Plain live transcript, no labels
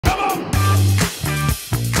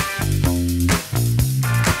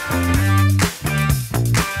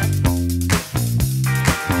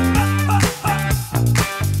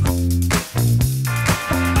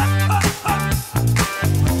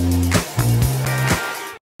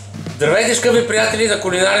Здравейте, скъпи приятели на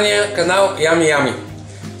кулинарния канал Yami Yami.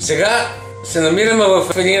 Сега се намираме в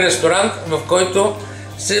един ресторант, в който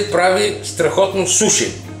се прави страхотно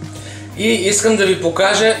суши. И искам да ви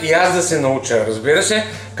покажа и аз да се науча, разбира се,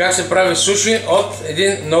 как се прави суши от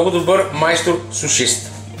един много добър майстор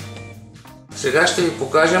сушист. Сега ще ви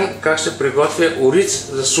покажем как се приготвя ориз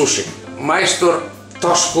за суши. Майстор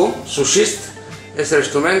Тошко, сушист, е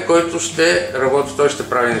срещу мен, който ще работи, той ще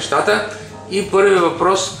прави нещата. И първият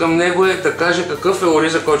въпрос към него е да каже какъв е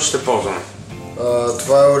ориза, който ще ползваме.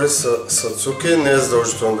 Това е ориз сацуки, не е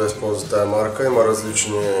задължително да използва тази марка, има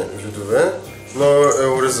различни видове, но е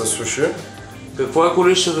ориз за суши. Какво е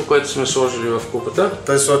количеството, което сме сложили в купата?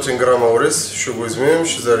 500 грама ориз, ще го измием,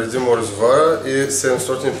 ще заредим оризовая и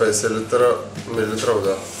 750 мл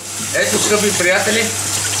вода. Ето, скъпи приятели,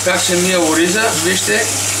 как се мие ориза. Вижте,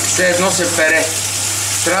 все едно се пере.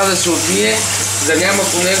 Трябва да се отмие, да няма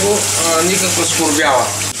по него никаква скорбяла.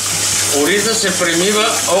 Ориза се премива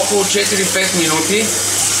около 4-5 минути,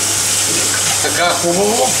 така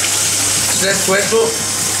хубаво, след което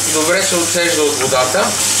добре се отсежда от водата.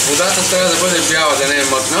 Водата трябва да бъде бяла, да не е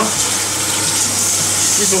мътна.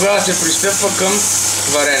 И тогава се пристъпва към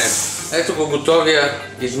варене. Ето го готовия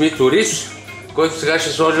измит ориз, който сега ще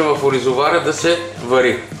сложим в оризовара да се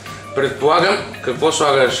вари. Предполагам, какво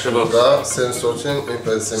слагаш в вода?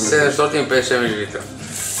 750 мл.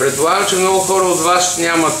 Предполагам, че много хора от вас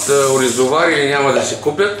нямат оризовар или няма да си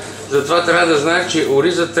купят, затова трябва да знаят, че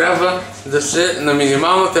ориза трябва да се на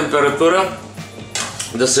минимална температура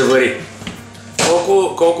да се вари.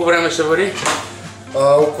 Колко време се вари?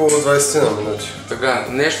 Около 20 минути. Така,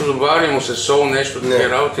 нещо добавя ли му се сол, нещо такива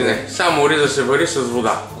работи? Не. Само ориза се вари с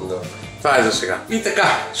вода. Да. Това е за сега. И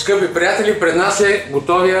така, скъпи приятели, пред нас е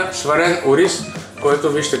готовия сварен ориз,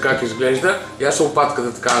 който вижте как изглежда. Я се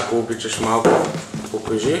опатката така, ако обичаш малко,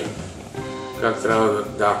 покажи как трябва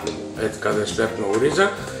да е така да е слепна ориза.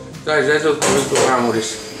 Това излезе от половин килограм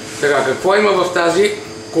ориз. Така, какво има в тази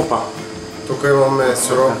купа? Тук имаме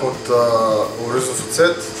сироп от оризов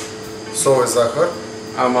оцет, сол и захар.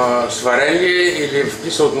 Ама сварен ли е или в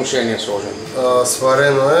какви съотношения сложен?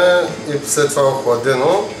 Сварено е и след това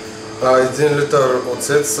охладено. 1 литър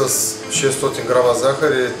оцет с 600 грама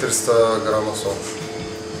захар и 300 грама сол.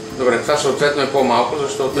 Добре, това съответно е по-малко,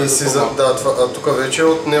 защото е по-малко. Да, тук вече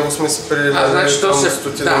от него сме си прилили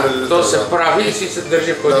стотина милилитра. То се прави и си се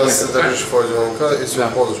държи в хладилника. Да, се държиш в хладилника и си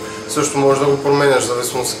го ползваш. Също можеш да го променяш,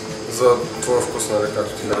 зависимост за твоя вкус, нали,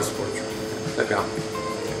 както ти да се поръчва. Така.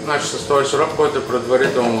 Значи с този сироп, който е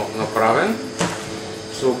предварително направен,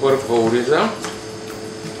 се обърква ориза.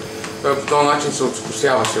 Той по този начин се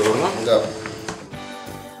отскосява сигурно. Да.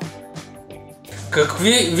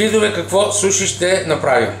 Какви видове, какво суши ще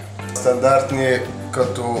направим? Стандартни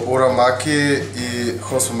като урамаки и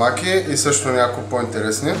хосомаки и също някои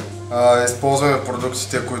по-интересни. Използваме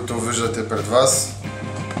продуктите, които виждате пред вас.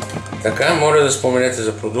 Така, моля да споменете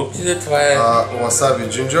за продуктите. Това е васаби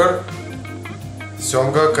джинджър,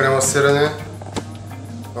 сьомга, крема сирене,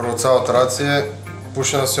 роца от раци,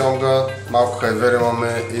 пушена сьомга, малко хайвер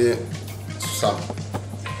имаме и сусам.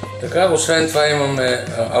 Така, освен това имаме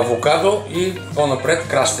авокадо и по-напред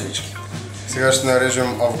краставички. Сега ще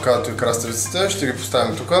нарежем авокадото и краставиците, ще ги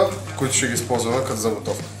поставим тук, които ще ги използваме като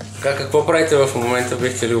заготовка. Така, какво правите в момента,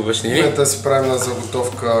 бихте ли обяснили? В момента си правим на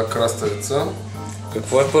заготовка краставица.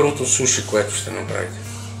 Какво е първото суши, което ще направите?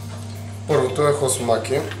 Първото е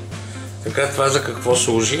хосомаки. Така, това за какво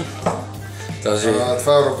служи?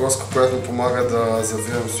 Това е рогозка, която ни помага да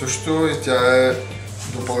завием сушито и тя е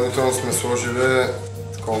допълнително сме сложили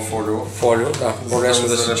такова фолио. Фолио, да, по-лесно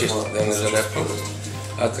да се чисти, да не залепва.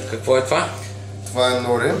 Какво е това? Това е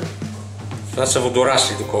нори. Това са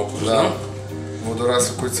водорасли, доколкото знам. Да,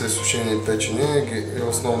 водорасли, които са изсушени и печени, е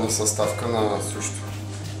основна съставка на сушито.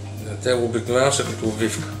 Те обикновено са като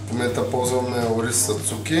обвивка. В момента ползваме ориз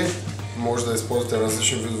сацуки. Може да използвате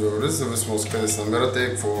различни видове ориз, зависимо от къде се намирате и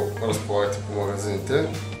какво разполагате по магазините.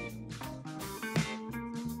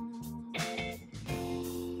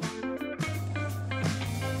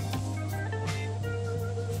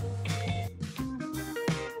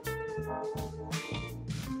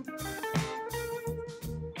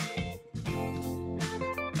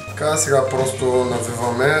 Така, сега просто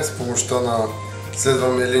навиваме с помощта на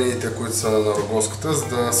следваме линиите, които са на рогозката, за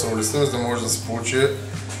да се улесним, за да може да се получи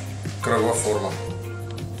кръгла форма.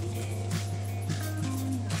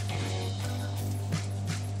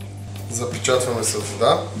 Запечатваме с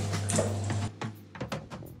вода.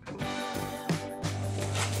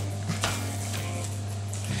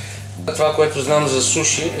 Това, което знам за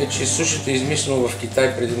суши, е, че сушито е измислено в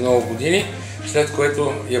Китай преди много години, след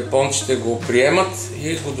което японците го приемат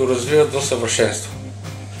и го доразвиват до съвършенство.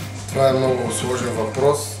 Това е много сложен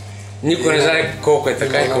въпрос. Никой не знае колко е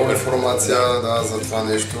така и колко много информация за това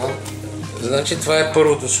нещо. Значи това е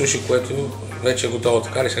първото суши, което вече е готово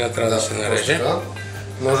така и сега трябва да се нареже.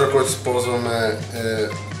 Ножа, който използваме е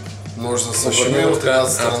нож за сашими, от една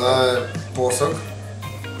страна е посък.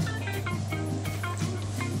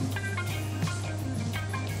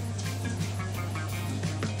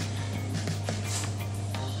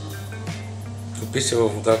 Топи се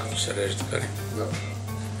във вода, като се реже, така ли? Да.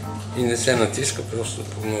 И не се натиска, просто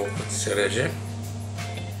по много пъти се реже.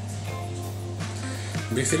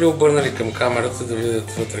 Бихте ли обърнали към камерата да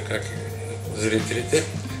видят вътре как е зрителите?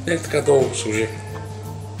 Не така долу служи.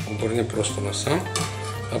 Обърни просто насам.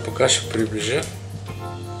 А пък аз ще приближа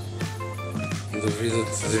да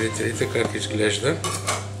видят зрителите как изглежда.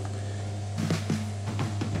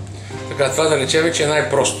 Така, това да речем, че е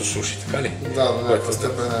най-просто суши, така ли? Да, до някаква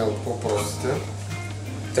степен е от по-простите.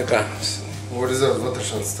 Така. Ориза от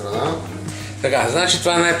вътрешната страна. Така, значи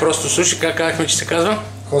това е най-просто суши. Как казахме, че се казва?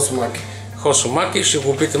 Хосумаки. Хосумаки, ще го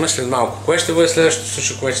опитаме след малко. Кое ще бъде следващото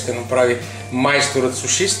суши, което ще направи майсторът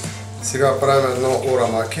сушист? Сега правим едно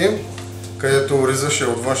урамаки, където ориза ще е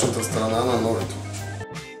от външната страна на ножето.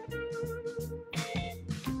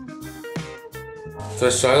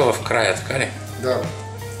 Той се слага в края, така ли? Да.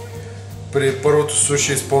 При първото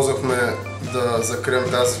суши използвахме да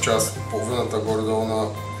закрием тази част, половината горе-долу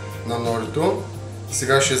на ножето.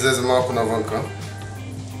 Сега ще излезе малко навънка.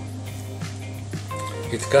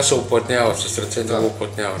 И така се уплътняват, с ръцете го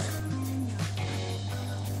уплътняват.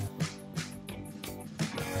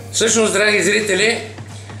 Всъщност, драги зрители,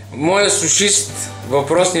 моят сушист,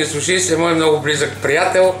 въпросният сушист е мой много близък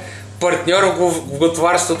приятел, партньор в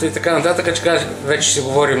готварството и така нататък, че вече ще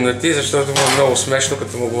говорим на ти, защото му е много смешно,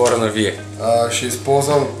 като му говоря на вие. Ще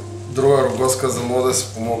използвам друга рогозка, за мога да си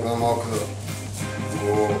помогна малко да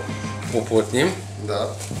го уплътним. Да.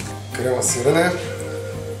 Крема сирене.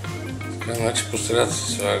 Така, значи по средата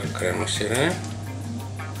се слага крема сирене.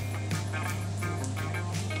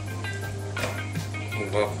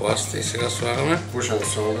 Два пласта и сега слагаме пушена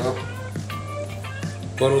сьомга.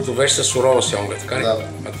 Първото беше с сурова сьомга, така ли? Да.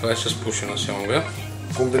 А това е с пушена сьомга.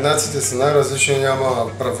 Комбинациите са най-различни,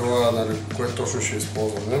 няма правила, нали, кое точно ще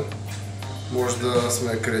използваме. Може да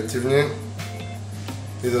сме креативни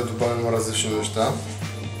и да добавим различни неща.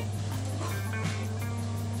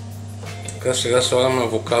 Така, сега слагаме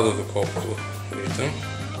авокадо, доколкото виждам.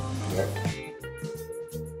 Да.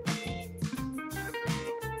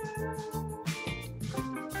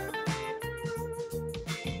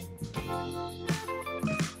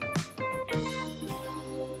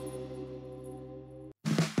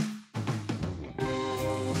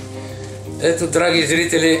 Ето, драги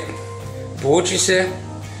зрители, получи се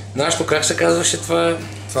нашето, как се казваше това?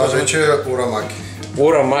 Това вече е урамаки.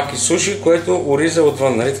 Урамаки суши, което ориза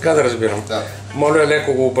отвън, нали така да разбирам? Да. Моля,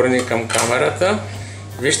 леко го обърни към камерата.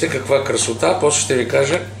 Вижте каква красота, после ще ви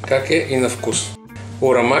кажа как е и на вкус.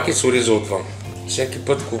 Урамаки с ориза отвън. Всеки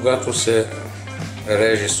път, когато се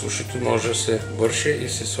реже сушито, ножа се бърше и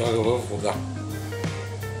се слага във вода,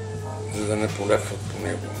 за да не полепват по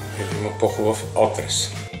него или има по-хубав отрез.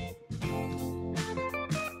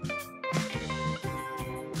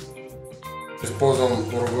 Използвам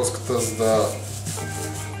рогозката, за да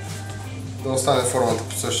остане формата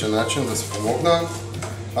по същия начин, да си помогна.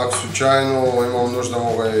 Ако случайно имам нужда,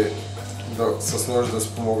 мога и с нож да си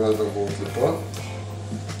помогна да го отлипа.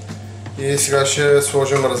 И сега ще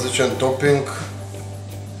сложим различен топинг.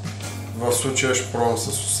 В случая ще пробвам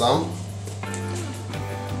с сусам.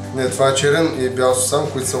 Не, това е черен и бял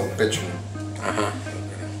сусам, които са опечени.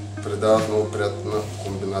 Придават много приятна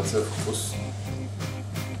комбинация вкус.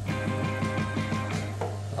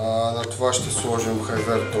 На това ще сложим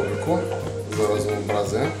хайвер тобеко за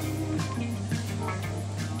разнообразие.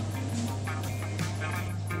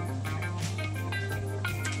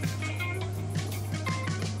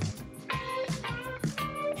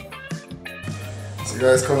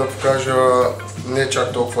 Сега искам да покажа не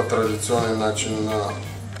чак толкова традиционен начин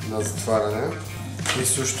на затваряне и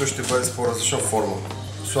също ще бъде с по-различна форма.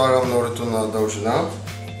 Слагам норито на дължина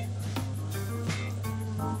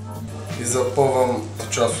и запълвам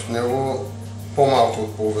част от него по-малко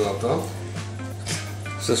от половината.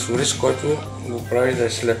 С ориз, който го прави да е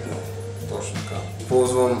слепнал. Точно така.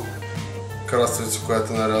 Ползвам краставица,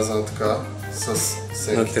 която е нарязана така с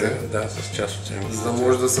сенките. Да, с част от сенките. За да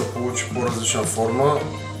може да се получи по-различна форма,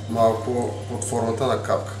 малко от формата на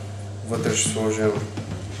капка. Вътре ще сложим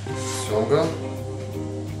сьомга.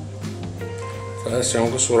 Това е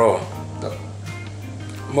сьомга сурова. Да.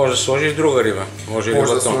 Може да сложиш друга риба. Може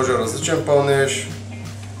да сложи различен пълнеж.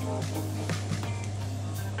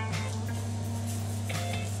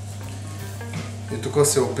 И тук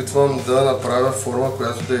се опитвам да направя форма,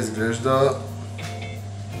 която да изглежда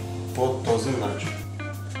по този начин.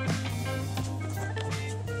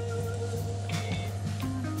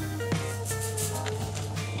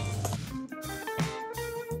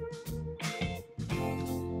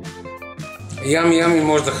 Ями Ями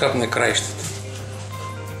може да хапне краищата.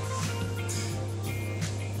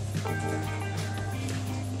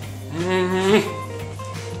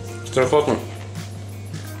 Страхотно.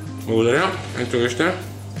 Благодаря. Ето вижте.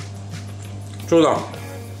 Чудо.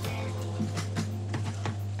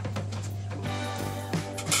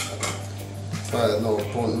 Това е едно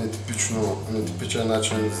по-нетипичен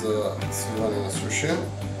начин за свиване на суши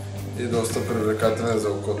и доста привлекателен за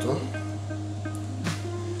окото.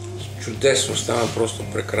 Чудесно, става просто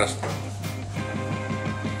прекрасно.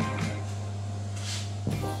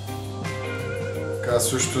 Така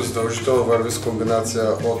сушито задължително върви с комбинация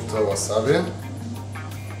от васаби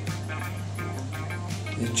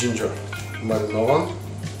и джинджер, маринован.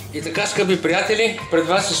 И така, скъпи приятели, пред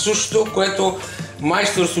вас е сушито, което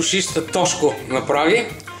майстор сушиста Тошко направи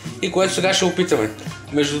и което сега ще опитаме.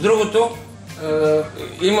 Между другото,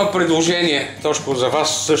 има предложение, Тошко, за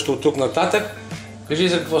вас също от тук нататък. Кажи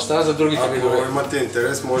за какво става за другите видове. Ако имате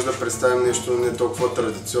интерес, може да представим нещо не толкова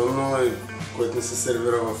традиционно, което не се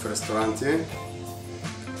сервира в ресторанти.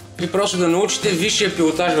 И просто да научите висшия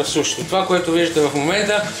пилотаж в сушито. Това, което виждате в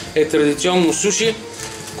момента, е традиционно суши,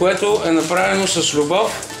 което е направено с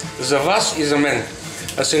любов за вас и за мен.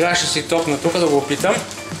 А сега ще си топна тук да го опитам.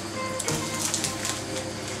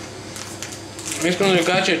 Искам да ви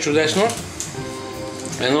кажа, че е чудесно.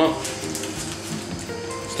 Едно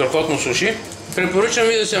страхотно суши. Препоръчвам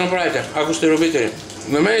ви да се направите, ако сте любители.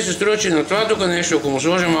 На мен се струва, че на това тук нещо, ако му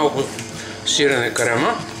сложа малко сирене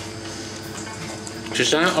крема, ще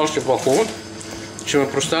стане още по-хубаво, че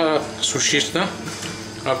ме простава сушиста,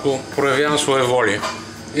 ако проявявам своеволие.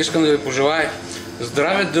 Искам да ви пожелая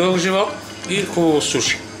здраве, дълъг живот и хубаво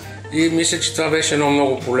суши. И мисля, че това беше едно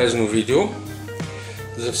много полезно видео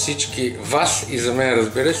за всички вас и за мен,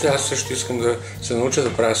 разбира се. Аз също искам да се науча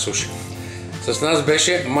да правя суши. С нас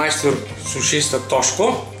беше майстор сушиста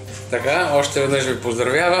Тошко. Така, още веднъж ви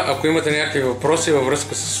поздравява. Ако имате някакви въпроси във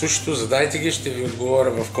връзка с сушито, задайте ги, ще ви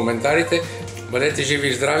отговоря в коментарите. Бъдете живи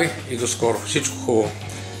и здрави и до скоро. Всичко хубаво!